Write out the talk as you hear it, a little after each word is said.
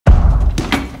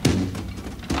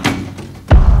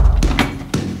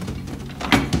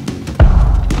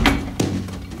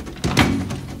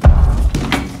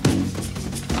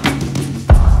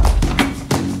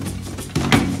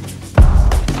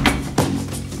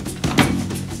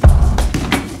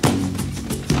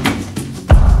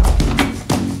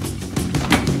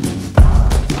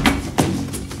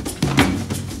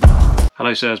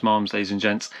Hello sirs, moms, ladies and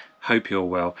gents, hope you're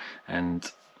well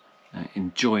and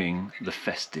enjoying the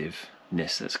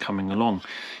festiveness that's coming along.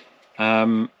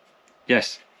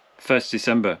 Yes, 1st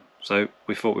December, so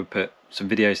we thought we'd put some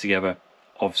videos together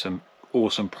of some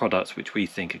awesome products which we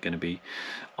think are going to be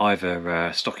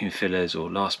either stocking fillers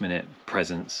or last minute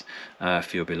presents for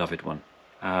your beloved one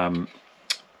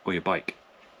or your bike.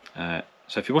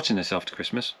 So if you're watching this after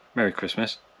Christmas, Merry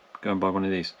Christmas, go and buy one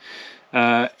of these.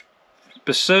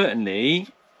 But certainly,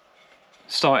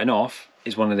 starting off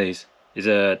is one of these. Is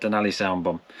a Denali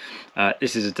SoundBomb.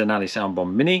 This is a Denali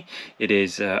SoundBomb Mini. It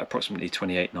is approximately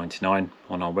 $28.99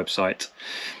 on our website.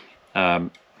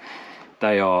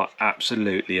 They are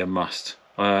absolutely a must.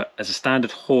 As a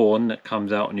standard horn that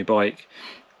comes out on your bike,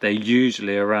 they're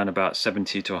usually around about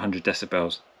 70 to 100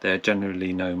 decibels. They're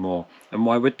generally no more. And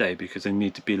why would they? Because they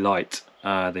need to be light.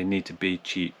 They need to be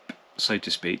cheap, so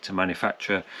to speak, to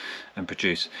manufacture and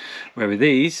produce. Whereas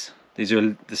these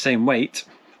are the same weight,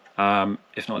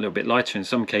 if not a little bit lighter in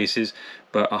some cases,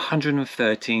 but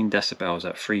 113 decibels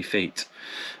at 3 feet.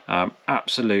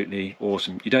 Absolutely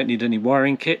awesome. You don't need any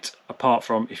wiring kit apart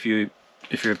from if you're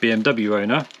a BMW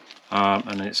owner,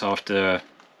 and it's after,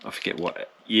 I forget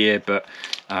what year, but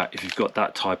if you've got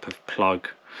that type of plug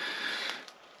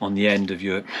on the end of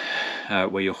your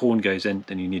where your horn goes in,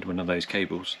 then you need one of those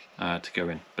cables to go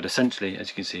in. But essentially, as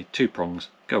you can see, 2 prongs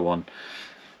go on,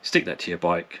 stick that to your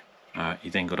bike, you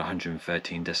then got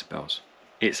 113 decibels.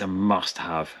 It's a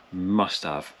must-have.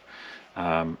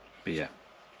 But yeah,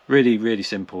 really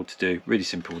simple to do, really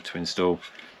simple to install.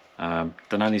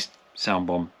 Denali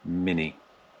SoundBomb Mini.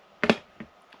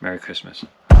 Merry Christmas.